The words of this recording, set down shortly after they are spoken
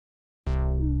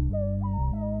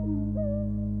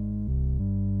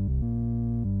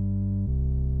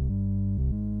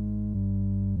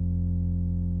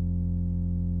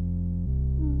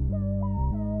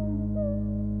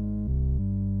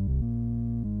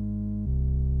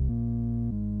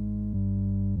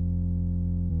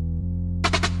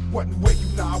Wasn't where you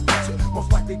now reach it.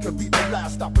 Most likely could be the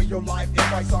last stop of your life.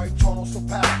 Advice are eternal, so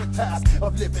pass the task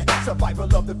of living.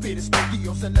 Survival of the fittest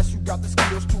deals, unless you got the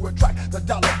skills to attract the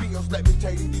dollar bills. Let me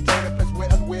tell you, Detroit, a place where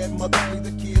unwed mothers leave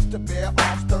the kids to bear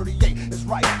arms. 38 is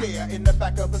right there in the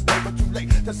back of his neighbor. Too late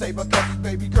to save her cause his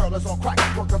baby girl is on crack.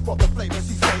 Working for the flavor,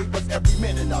 she saved us every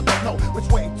minute. I don't know which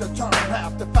way to turn.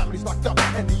 Half the family's locked up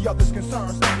and the others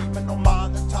concerned. Ain't even on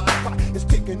mine, the time clock is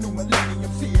ticking. New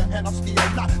millennium's here and I'm still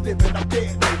not living. I'm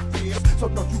dead, no fears. So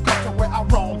don't you come to where I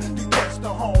roam. Detroit's the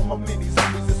home of many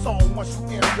zombies. It's on once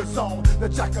you enter the zone. The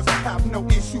jackers have no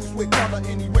issues with color.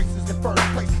 Any races in first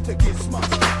place to get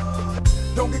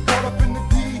smushed. Don't get caught up in the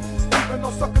D. Even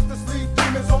no suckers to sleep.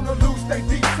 Demons on the loose, they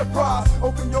deep surprise.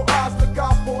 Open your eyes, look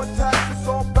out for attacks. It's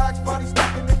all backs, bodies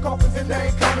stacking in coffins and they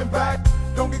ain't coming back.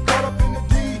 Don't get caught up in the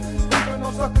D. Even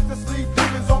no suckers to sleep.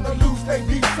 Demons on the loose, they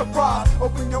deep surprise.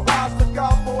 Open your eyes, look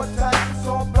out for attacks. It's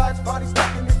all backs, bodies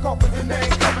stacking in coffins and they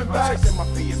ain't coming back. I'm chasing my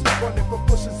fears, running for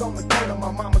bushes on the corner.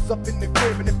 My mama's up in the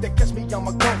crib and if they catch me, I'm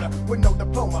a goner with no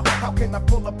diploma. How can I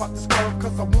pull up out this curve?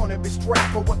 Cause I wanna be straight,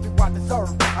 for what do I deserve?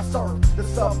 I serve the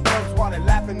suburbs while they're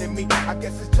laughing at me. I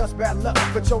guess it's just bad luck,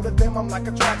 but yo, to them I'm like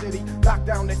a tragedy. Locked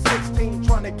down at 16,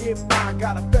 trying to get by.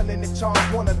 Got a feeling that charms,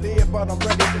 wanna live, but I'm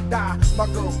ready to die. My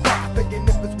girl cry, thinking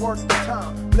if it's worth the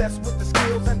time. Blessed with the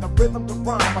skills and the rhythm to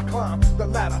rhyme. I climb the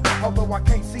ladder, although I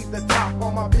can't see the top.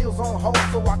 All my bills on hold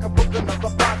so I can book another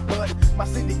block. But my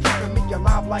city keeping me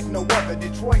alive like no other.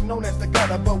 Detroit known as the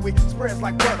gutter, but we spreads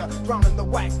like butter. Drowning the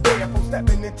wax there from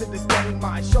stepping into this game.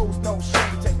 My shows no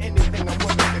shade to anything I'm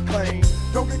willing to claim.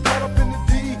 Don't get caught up in the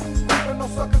D. Even no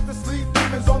suckers to sleep.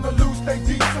 Demons on the loose, they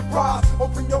deep surprise.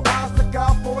 Open your eyes, look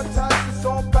out for attacks. It's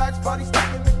all backs, bodies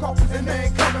stacking in coffins and they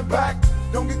ain't coming back.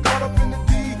 Don't get caught up in the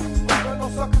D. Even no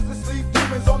suckers to sleep.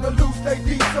 Demons on the loose, they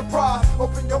deep surprise.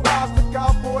 Open your eyes, look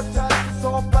out for attacks. It's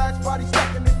all backs, bodies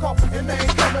stacking in coffins and they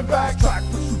ain't coming back. Track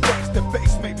push you face to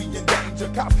face, maybe in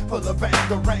danger. Cops full of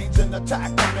anger, range and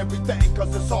attack on everything.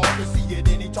 Cause it's all to see it,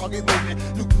 any target movement.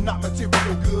 Looting not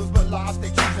material goods, but lies they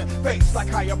choosing. Face like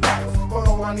higher powers, but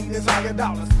all I need is higher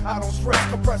dollars. I don't stress,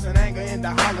 compressing anger into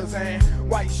hollers. And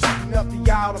why you shooting up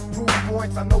the aisle to prove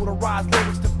points? I know the rise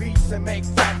lyrics to beats and make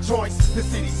fat joints. The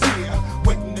city's here,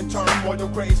 waiting in turmoil,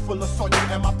 graves full of soil.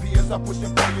 And my peers are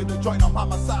pushing for you to join on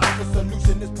homicide. The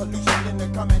solution is pollution in the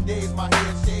coming days. My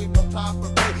head shaved, no time for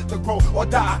me to grow or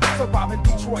die. Surviving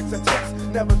Detroit's a test.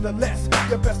 Nevertheless,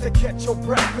 you're best to catch your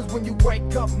breath. Cause when you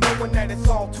wake up knowing that it's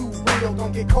all too real,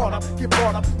 don't get caught up, get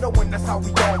brought up, knowing that's how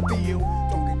we all feel.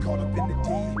 Don't get caught up in the D.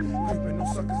 Creeping no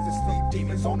suckers to sleep.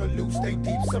 Demons on the loose, they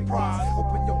deep surprise.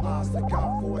 Open your eyes, look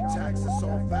out for attacks. It's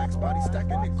all facts, bodies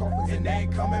stacking in coffins and they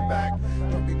ain't coming back.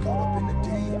 Don't get caught up in the D.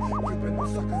 Creeping no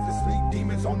suckers to sleep.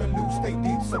 Demons on the loose, they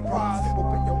deep surprise.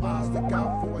 Open your eyes, look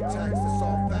out for attacks. It's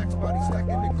all facts, bodies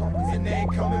stacking in coffins and they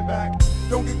ain't coming back.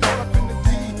 Don't get caught up in the D.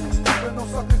 Keeping no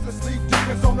suckers to sleep.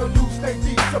 Demons on the loose, they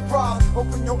deep surprise.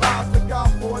 Open your eyes, look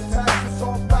out for attacks. It's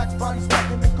all facts, bodies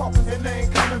stacking in coffins and they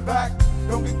ain't coming back.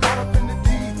 Don't get caught up in the D.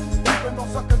 Keeping no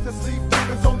suckers to sleep.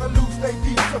 Demons on the loose, they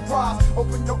deep surprise.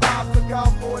 Open your eyes, look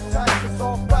out for attacks. It's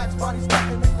all facts, bodies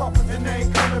stacking in coffins and they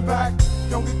ain't coming back.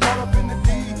 Don't get caught up in the D.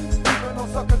 Keeping no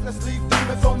suckers to sleep.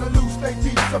 Demons on the loose, they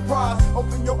deep surprise.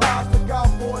 Open your